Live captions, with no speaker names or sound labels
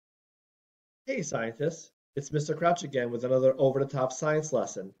Hey scientists, it's Mr. Crouch again with another over-the-top science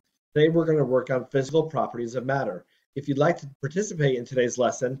lesson. Today we're going to work on physical properties of matter. If you'd like to participate in today's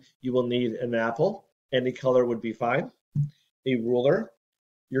lesson, you will need an apple, any color would be fine, a ruler.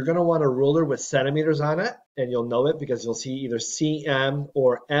 You're going to want a ruler with centimeters on it, and you'll know it because you'll see either cm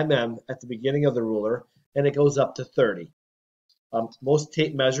or mm at the beginning of the ruler, and it goes up to 30. Most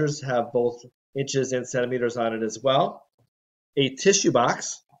tape measures have both inches and centimeters on it as well. A tissue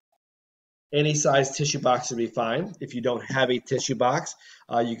box. Any size tissue box would be fine. If you don't have a tissue box,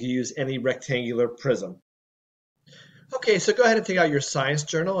 you can use any rectangular prism. Okay, so go ahead and take out your science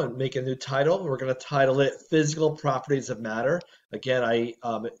journal and make a new title. We're going to title it Physical Properties of Matter. Again, I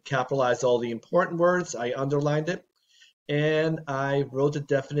capitalized all the important words, I underlined it, and I wrote the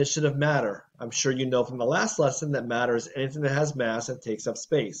definition of matter. I'm sure you know from the last lesson that matter is anything that has mass and takes up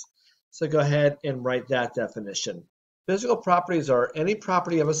space. So go ahead and write that definition. Physical properties are any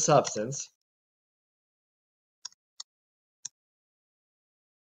property of a substance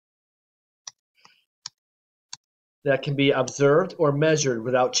that can be observed or measured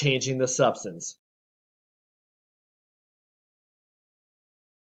without changing the substance.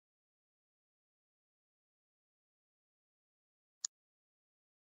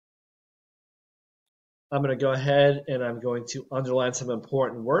 I'm going to go ahead and I'm going to underline some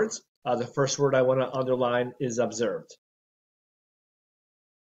important words. The first word I want to underline is observed.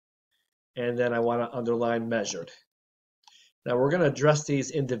 And then I want to underline measured. Now we're going to address these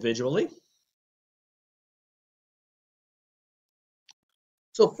individually.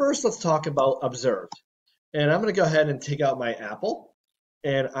 So first let's talk about observed. And I'm going to go ahead and take out my apple,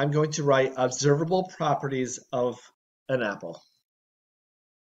 and I'm going to write observable properties of an apple.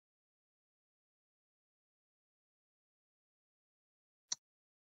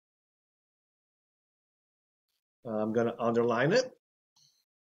 I'm going to underline it.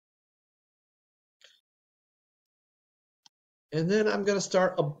 And then I'm going to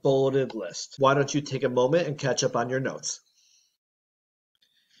start a bulleted list. Why don't you take a moment and catch up on your notes?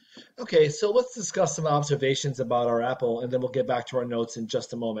 Okay, so let's discuss some observations about our apple, and then we'll get back to our notes in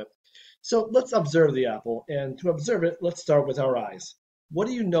just a moment. So let's observe the apple, and to observe it, let's start with our eyes. What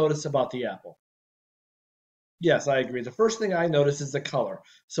do you notice about the apple? Yes, I agree. The first thing I notice is the color.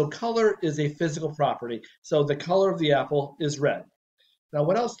 So color is a physical property. So the color of the apple is red. Now,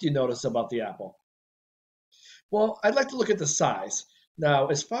 what else do you notice about the apple? Well, I'd like to look at the size. Now,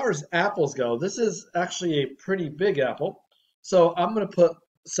 as far as apples go, this is actually a pretty big apple. So I'm going to put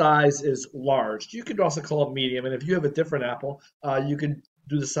size is large. You could also call it medium. And if you have a different apple, you can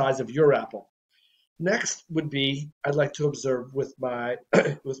do the size of your apple. Next would be, I'd like to observe with my,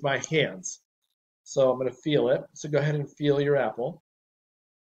 with my hands. So I'm going to feel it. So go ahead and feel your apple.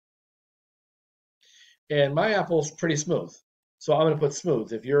 And my apple is pretty smooth. So I'm going to put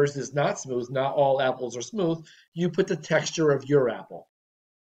smooth. If yours is not smooth, not all apples are smooth, you put the texture of your apple.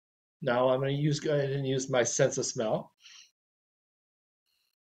 Now I'm going to go ahead and use my sense of smell.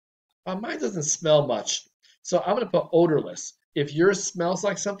 Mine doesn't smell much. So I'm going to put odorless. If yours smells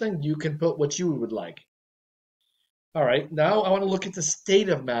like something, you can put what you would like. All right, now I want to look at the state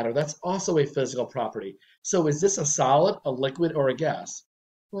of matter. That's also a physical property. So is this a solid, a liquid, or a gas?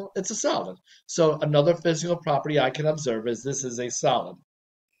 Well, it's a solid. So another physical property I can observe is this is a solid.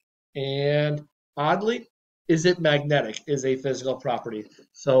 And oddly, is it magnetic? Is a physical property.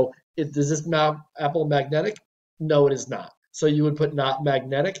 So is this apple magnetic? No, it is not. So you would put not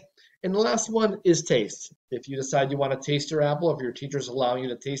magnetic. And the last one is taste. If you decide you want to taste your apple, if your teacher's allowing you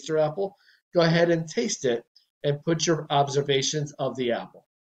to taste your apple, go ahead and taste it and put your observations of the apple.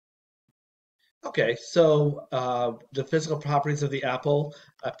 Okay, so the physical properties of the apple,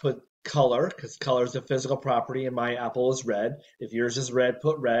 I put color, because color is a physical property, and my apple is red. If yours is red,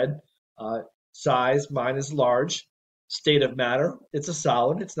 put red. Size, mine is large. State of matter, it's a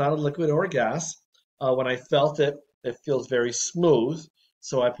solid. It's not a liquid or a gas. When I felt it, it feels very smooth,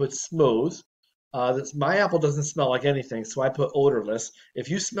 so I put smooth. My apple doesn't smell like anything, so I put odorless.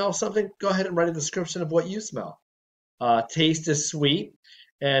 If you smell something, go ahead and write a description of what you smell. Taste is sweet,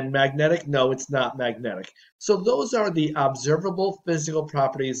 and magnetic, no, it's not magnetic. So those are the observable physical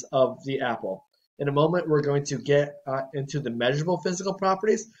properties of the apple. In a moment, we're going to get into the measurable physical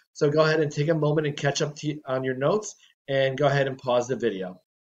properties. So go ahead and take a moment and catch up on your notes, and go ahead and pause the video.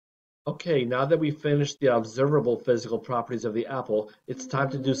 Okay, now that we've finished the observable physical properties of the apple, it's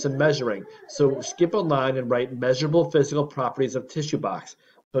time to do some measuring. So skip a line and write measurable physical properties of tissue box.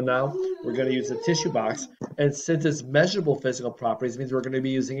 So now we're going to use the tissue box, and since it's measurable physical properties, it means we're going to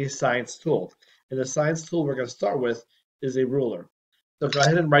be using a science tool. And the science tool we're going to start with is a ruler. So go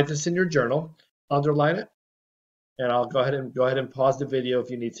ahead and write this in your journal, underline it, and I'll go ahead and pause the video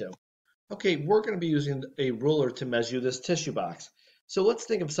if you need to. Okay, we're going to be using a ruler to measure this tissue box. So let's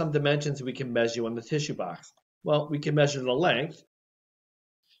think of some dimensions we can measure on the tissue box. Well, we can measure the length,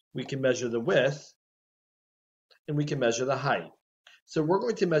 we can measure the width, and we can measure the height. So we're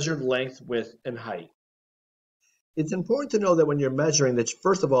going to measure length, width, and height. It's important to know that when you're measuring that,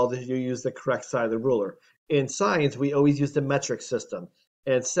 first of all, that you use the correct side of the ruler. In science, we always use the metric system,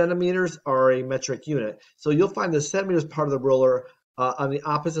 and centimeters are a metric unit. So you'll find the centimeters part of the ruler on the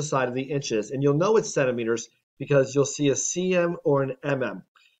opposite side of the inches, and you'll know it's centimeters because you'll see a cm or an mm.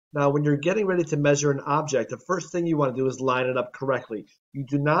 Now, when you're getting ready to measure an object, the first thing you want to do is line it up correctly. You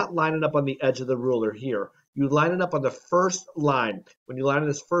do not line it up on the edge of the ruler here. You line it up on the first line. When you line on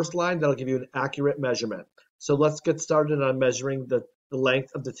this first line, that'll give you an accurate measurement. So let's get started on measuring the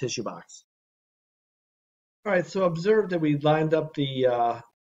length of the tissue box. All right, so observe that we lined up the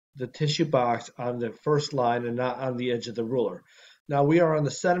tissue box on the first line and not on the edge of the ruler. Now we are on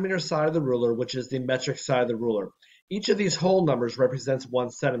the centimeter side of the ruler, which is the metric side of the ruler. Each of these whole numbers represents 1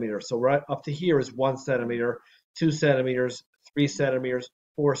 centimeter. So right up to here is 1 centimeter, 2 centimeters, 3 centimeters,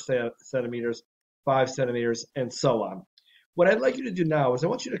 4 centimeters, 5 centimeters, and so on. What I'd like you to do now is I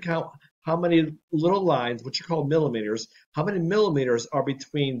want you to count how many little lines, which are called millimeters, how many millimeters are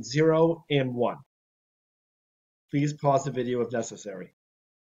between 0 and 1. Please pause the video if necessary.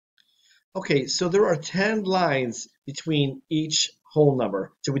 Okay, so there are 10 lines between each whole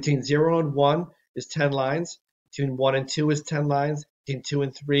number. So between 0 and 1 is 10 lines. Between 1 and 2 is 10 lines. Between 2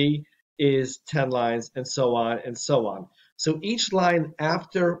 and 3 is 10 lines, and so on and so on. So each line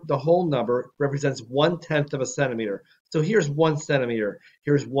after the whole number represents 1/10 of a centimeter. So here's 1 centimeter.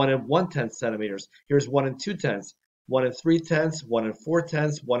 Here's 1 1/10 centimeters. Here's 1 2/10, 1 3/10, 1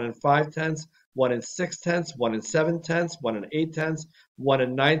 4/10, 1 5/10, 1 6/10, 1 7/10, 1 8/10,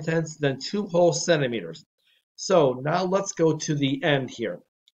 1 9/10, then 2 whole centimeters. So now let's go to the end here.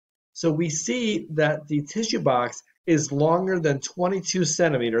 So we see that the tissue box is longer than 22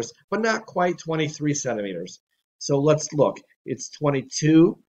 centimeters, but not quite 23 centimeters. So let's look. It's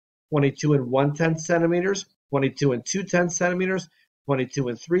 22, 22 and 1/10 centimeters, 22 and 2/10 centimeters, 22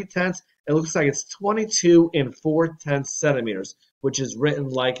 and 3/10. It looks like it's 22 and 4/10 centimeters, which is written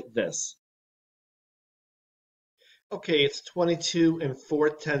like this. Okay, it's 22 and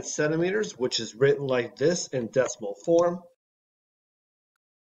 4/10 centimeters, which is written like this in decimal form.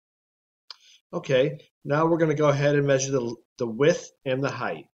 Okay, now we're going to go ahead and measure the width and the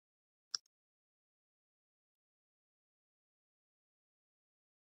height.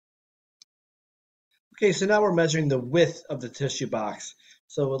 Okay, so now we're measuring the width of the tissue box.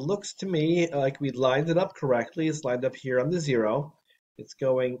 So it looks to me like we lined it up correctly. It's lined up here on the 0. It's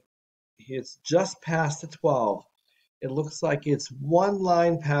just past the 12. It looks like it's one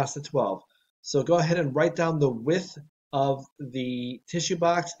line past the 12. So go ahead and write down the width of the tissue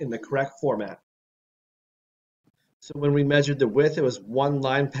box in the correct format. So when we measured the width, it was one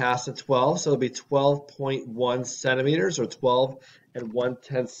line past the 12, so it'll be 12.1 centimeters or 12 and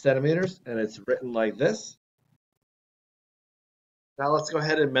 1/10 centimeters, and it's written like this. Now let's go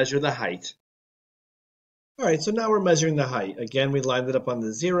ahead and measure the height. All right, so now we're measuring the height. Again, we lined it up on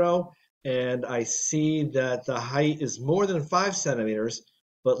the 0, and I see that the height is more than 5 centimeters,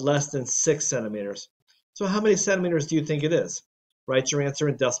 but less than 6 centimeters. So how many centimeters do you think it is? Write your answer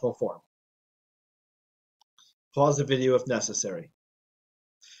in decimal form. Pause the video if necessary.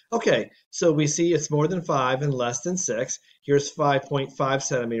 Okay, so we see it's more than 5 and less than 6. Here's 5.5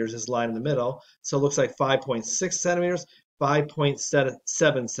 centimeters is line in the middle. So it looks like 5.6 centimeters,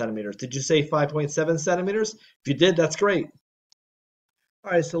 5.7 centimeters. Did you say 5.7 centimeters? If you did, that's great.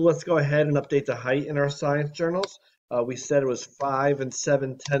 All right, so let's go ahead and update the height in our science journals. We said it was 5 and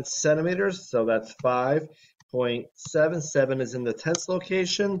 7/10 centimeters, so that's 5.77 is in the tenths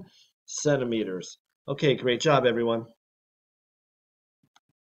location, centimeters. Okay, great job, everyone.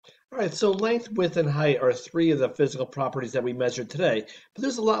 All right, so length, width, and height are 3 of the physical properties that we measured today, but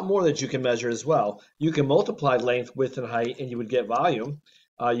there's a lot more that you can measure as well. You can multiply length, width, and height, and you would get volume.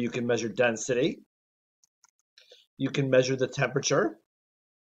 You can measure density. You can measure the temperature.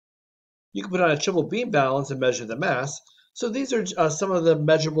 You can put on a triple beam balance and measure the mass. So these are some of the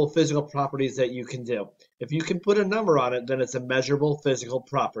measurable physical properties that you can do. If you can put a number on it, then it's a measurable physical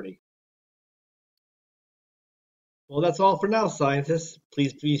property. Well, that's all for now, scientists.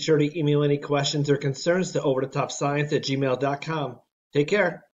 Please be sure to email any questions or concerns to overthetopscience@gmail.com. Take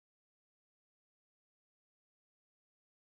care.